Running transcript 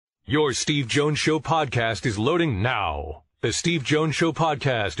Your Steve Jones Show podcast is loading now. The Steve Jones Show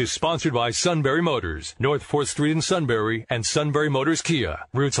podcast is sponsored by Sunbury Motors, North 4th Street in Sunbury, and Sunbury Motors Kia,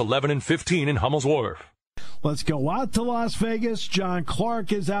 routes 11 and 15 in Hummel's Wharf. Let's go out to Las Vegas. John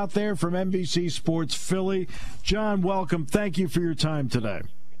Clark is out there from NBC Sports Philly. John, welcome. Thank you for your time today.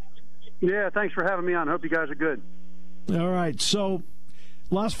 Yeah, thanks for having me on. Hope you guys are good. All right, so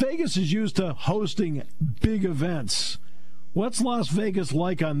Las Vegas is used to hosting big events. What's Las Vegas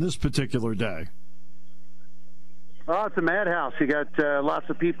like on this particular day? Oh, it's a madhouse. You got lots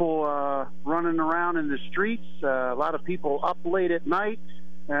of people running around in the streets, a lot of people up late at night,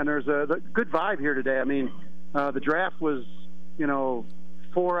 and there's a good vibe here today. I mean, the draft was,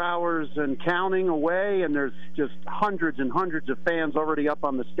 4 hours and counting away, and there's just hundreds and hundreds of fans already up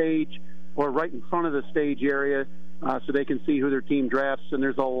on the stage or right in front of the stage area so they can see who their team drafts. And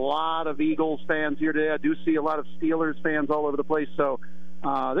there's a lot of Eagles fans here today. I do see a lot of Steelers fans all over the place. So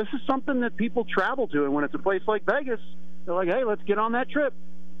this is something that people travel to, and when it's a place like Vegas, they're like, hey, let's get on that trip.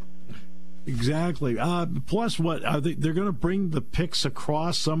 Exactly. Plus, what are they're going to bring the picks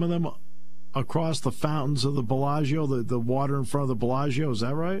across, some of them across the fountains of the Bellagio, the water in front of the Bellagio. Is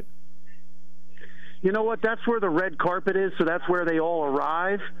that right? You know what? That's where the red carpet is, so that's where they all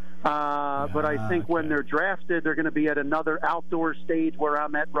arrive. But I think when they're drafted, they're going to be at another outdoor stage where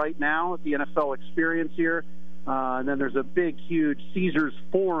I'm at right now at the NFL Experience here. And then there's a big, huge Caesars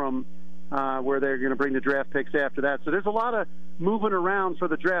Forum where they're going to bring the draft picks after that. So there's a lot of moving around for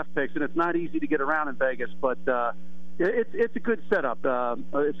the draft picks, and it's not easy to get around in Vegas. But it's a good setup.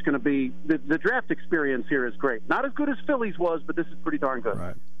 It's going to be the draft experience here is great. Not as good as Philly's was, but this is pretty darn good.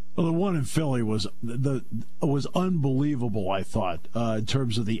 Right. Well, the one in Philly was unbelievable, I thought, in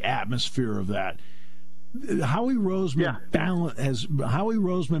terms of the atmosphere of that. Howie Roseman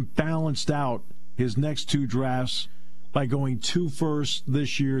balanced out his next two drafts by going 2 first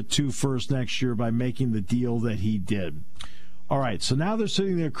this year, 2 first next year by making the deal that he did. All right, so now they're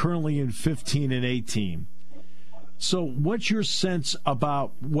sitting there currently in 15 and 18. So what's your sense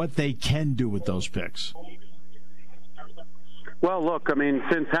about what they can do with those picks? Well, look, I mean,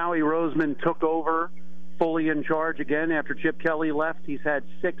 since Howie Roseman took over fully in charge again after Chip Kelly left, he's had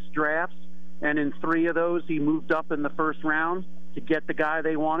 6 drafts, and in 3 of those he moved up in the first round to get the guy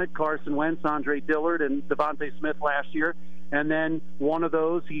they wanted, Carson Wentz, Andre Dillard, and Devontae Smith last year. And then one of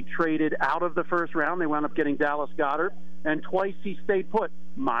those he traded out of the first round. They wound up getting Dallas Goedert, and twice he stayed put.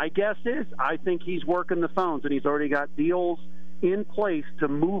 My guess is I think he's working the phones, and he's already got deals in place to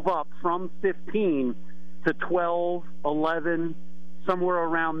move up from 15 to 12, 11, somewhere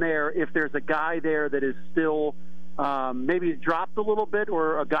around there. If there's a guy there that is still maybe dropped a little bit,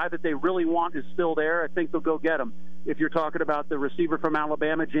 or a guy that they really want is still there, I think they'll go get him. If you're talking about the receiver from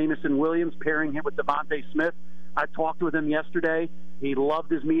Alabama, Jamison Williams, pairing him with Devontae Smith, I talked with him yesterday. He loved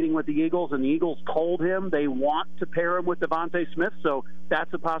his meeting with the Eagles, and the Eagles told him they want to pair him with Devontae Smith, so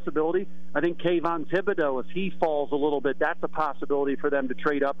that's a possibility. I think Kayvon Thibodeau, if he falls a little bit, that's a possibility for them to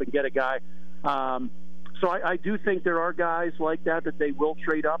trade up and get a guy. So I do think there are guys like that they will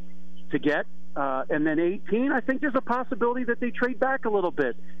trade up to get. And then 18, I think there's a possibility that they trade back a little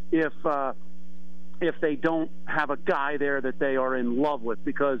bit if they don't have a guy there that they are in love with,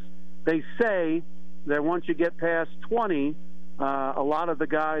 because they say that once you get past 20, a lot of the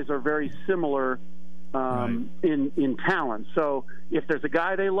guys are very similar in talent. So if there's a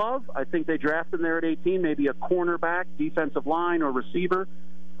guy they love, I think they draft him there at 18, maybe a cornerback, defensive line, or receiver.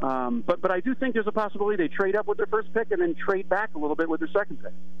 But I do think there's a possibility they trade up with their first pick and then trade back a little bit with their second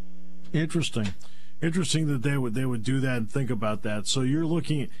pick. Interesting that they would do that and think about that. So you're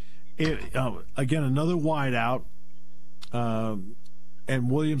looking at, again, another wideout, and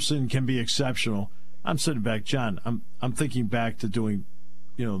Williamson can be exceptional. I'm sitting back, John. I'm thinking back to doing,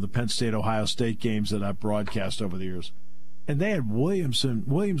 the Penn State Ohio State games that I've broadcast over the years, and they had Williamson.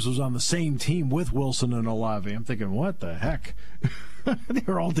 Williams was on the same team with Wilson and Olave. I'm thinking, what the heck? They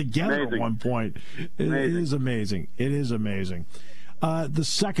were all together at one point. It is amazing. It is amazing. The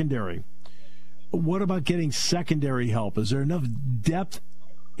secondary. What about getting secondary help? Is there enough depth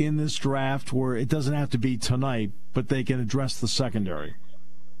in this draft where it doesn't have to be tonight, but they can address the secondary?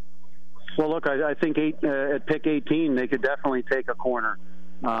 Well, look, I think at pick 18, they could definitely take a corner.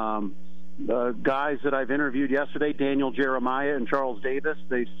 Guys that I've interviewed yesterday, Daniel Jeremiah and Charles Davis,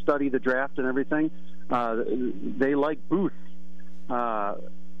 they study the draft and everything. They like Booth.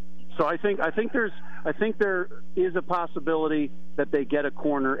 So I think there is a possibility that they get a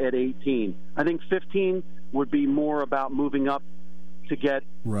corner at 18. I think 15 would be more about moving up to get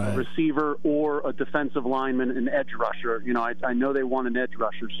a receiver or a defensive lineman, an edge rusher. I know they want an edge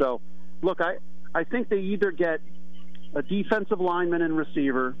rusher. So, look, I think they either get a defensive lineman and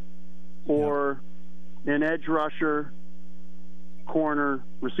receiver, or an edge rusher, corner,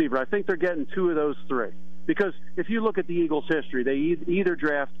 receiver. I think they're getting two of those three. Because if you look at the Eagles' history, they either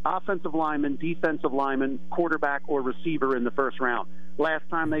draft offensive lineman, defensive lineman, quarterback, or receiver in the first round. Last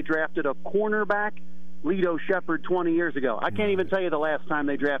time they drafted a cornerback, Lito Shepherd 20 years ago. I can't even tell you the last time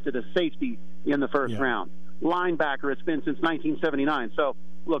they drafted a safety in the first round. Linebacker, it's been since 1979. So,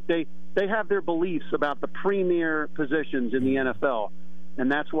 look, they have their beliefs about the premier positions in the NFL,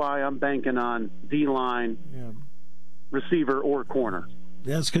 and that's why I'm banking on D-line, receiver, or corner.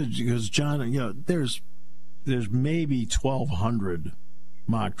 That's because John, there's maybe 1,200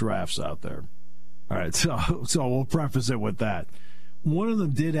 mock drafts out there. All right, so we'll preface it with that. One of them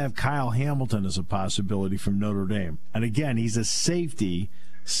did have Kyle Hamilton as a possibility from Notre Dame, and again, he's a safety.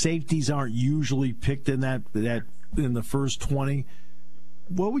 Safeties aren't usually picked in that in the first 20.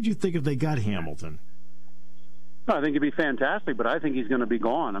 What would you think if they got Hamilton? I think it'd be fantastic, but I think he's going to be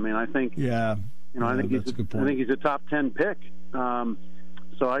gone. I mean, I think I think he's a top 10 pick.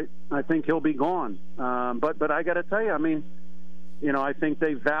 So I think he'll be gone. But I got to tell you, I mean, I think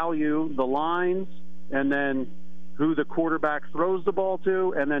they value the lines and then who the quarterback throws the ball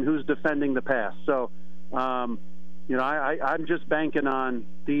to and then who's defending the pass. So, I'm just banking on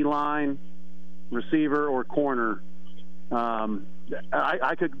D-line, receiver, or corner.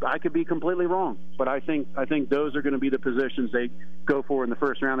 I could be completely wrong, but I think those are going to be the positions they go for in the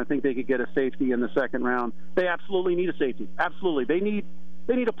first round. I think they could get a safety in the second round. They absolutely need a safety. Absolutely, they need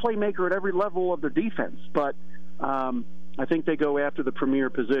a playmaker at every level of their defense. But I think they go after the premier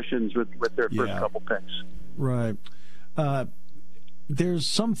positions with their first couple picks. Right. There's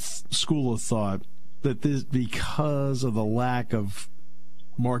some school of thought that this, because of the lack of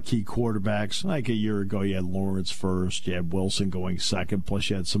marquee quarterbacks, like a year ago you had Lawrence first, you had Wilson going second, plus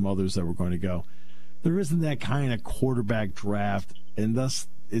you had some others that were going to go. There isn't that kind of quarterback draft, and thus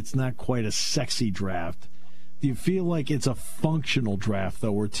it's not quite a sexy draft. Do you feel like it's a functional draft,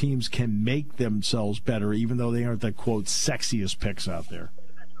 though, where teams can make themselves better, even though they aren't the, quote, sexiest picks out there?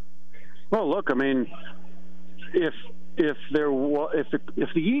 Well, look, I mean, if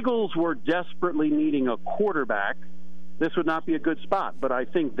the Eagles were desperately needing a quarterback, this would not be a good spot. But I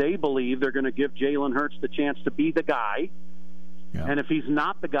think they believe they're going to give Jalen Hurts the chance to be the guy. Yeah. And if he's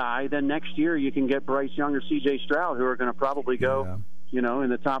not the guy, then next year you can get Bryce Young or C.J. Stroud, who are going to probably go, in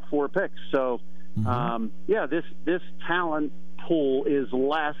the top 4 picks. So, this talent pool is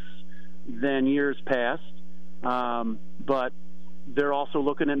less than years past, but they're also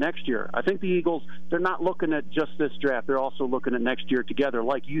looking at next year. I think the Eagles, they're not looking at just this draft. They're also looking at next year together,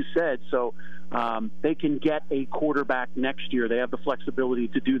 like you said. So they can get a quarterback next year. They have the flexibility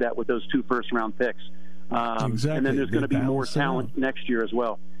to do that with those 2 first-round picks. Exactly. And then there's going to be more talent next year as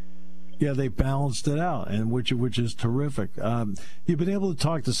well. Yeah, they balanced it out, and which is terrific. You've been able to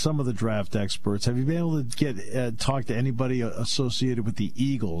talk to some of the draft experts. Have you been able to talk to anybody associated with the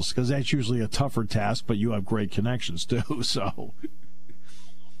Eagles? Because that's usually a tougher task, but you have great connections too. So,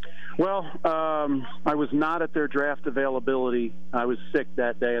 well, I was not at their draft availability. I was sick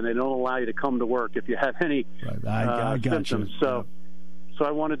that day, and they don't allow you to come to work if you have any I got symptoms. You. So I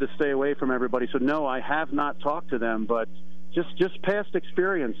wanted to stay away from everybody. So no, I have not talked to them, but. Just past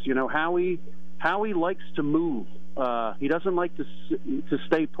experience, Howie likes to move. He doesn't like to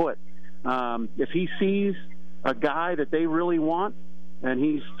stay put. If he sees a guy that they really want, and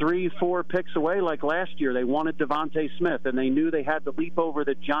he's 3-4 picks away, like last year, they wanted Devontae Smith, and they knew they had to leap over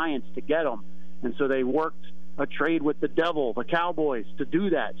the Giants to get him, and so they worked a trade with the devil, the Cowboys, to do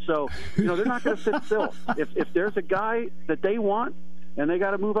that. So they're not going to sit still. If there's a guy that they want, and they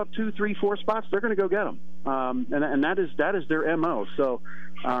got to move up 2, 3, 4 spots, they're going to go get them. And that is their MO. So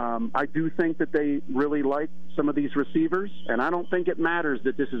I do think that they really like some of these receivers, and I don't think it matters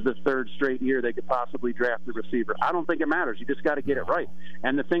that this is the 3rd straight year they could possibly draft a receiver. I don't think it matters. You just got to get it right.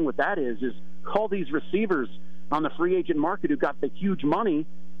 And the thing with that is all these receivers on the free agent market who got the huge money,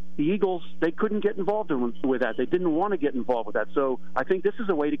 the Eagles, they couldn't get involved with that. They didn't want to get involved with that. So I think this is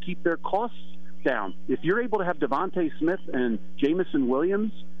a way to keep their costs down. If you're able to have Devontae Smith and Jamison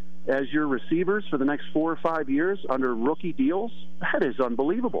Williams as your receivers for the next 4 or 5 years under rookie deals, that is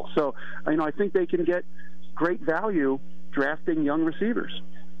unbelievable. So, I think they can get great value drafting young receivers.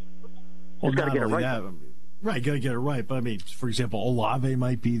 Well, got to get it right. Right, got to get it right. But, for example, Olave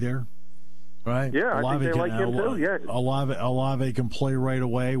might be there, right? Yeah, I think they like him too, yeah. Olave can play right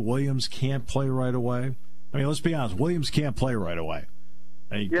away. Williams can't play right away. Let's be honest. Williams can't play right away.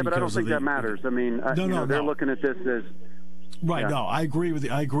 Yeah, but I don't think that matters. They're looking at this as right. Yeah. No, I agree with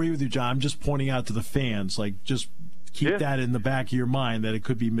you, John. I'm just pointing out to the fans, just keep that in the back of your mind that it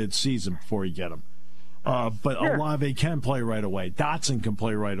could be mid-season before you get them. But Olave can play right away. Dotson can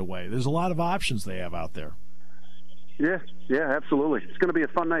play right away. There's a lot of options they have out there. Yeah, absolutely. It's going to be a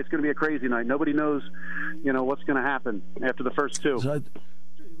fun night. It's going to be a crazy night. Nobody knows, what's going to happen after the first two. So,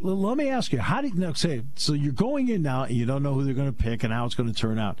 let me ask you, so you're going in now and you don't know who they're going to pick and how it's going to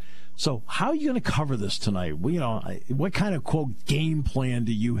turn out. So how are you going to cover this tonight? What kind of, quote, game plan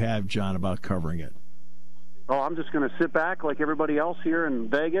do you have, John, about covering it? Oh, I'm just going to sit back like everybody else here in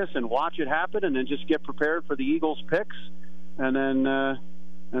Vegas and watch it happen, and then just get prepared for the Eagles' picks, and then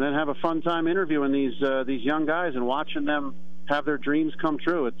have a fun time interviewing these young guys and watching them have their dreams come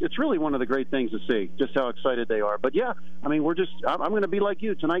true. It's really one of the great things to see, just how excited they are. But yeah, I mean, I'm going to be like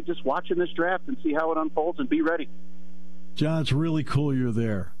you tonight, just watching this draft and see how it unfolds and be ready. John, it's really cool you're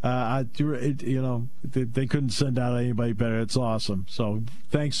there. They couldn't send out anybody better. It's awesome. So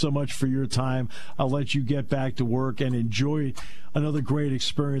thanks so much for your time. I'll let you get back to work and enjoy another great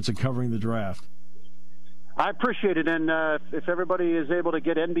experience in covering the draft. I appreciate it, and if everybody is able to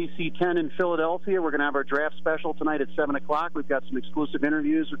get NBC 10 in Philadelphia, we're going to have our draft special tonight at 7 o'clock. We've got some exclusive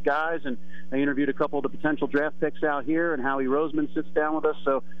interviews with guys, and I interviewed a couple of the potential draft picks out here, and Howie Roseman sits down with us.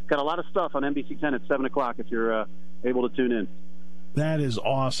 So got a lot of stuff on NBC 10 at 7 o'clock if you're able to tune in. That is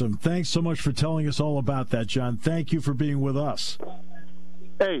awesome. Thanks so much for telling us all about that, John. Thank you for being with us.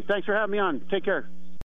 Hey, thanks for having me on. Take care.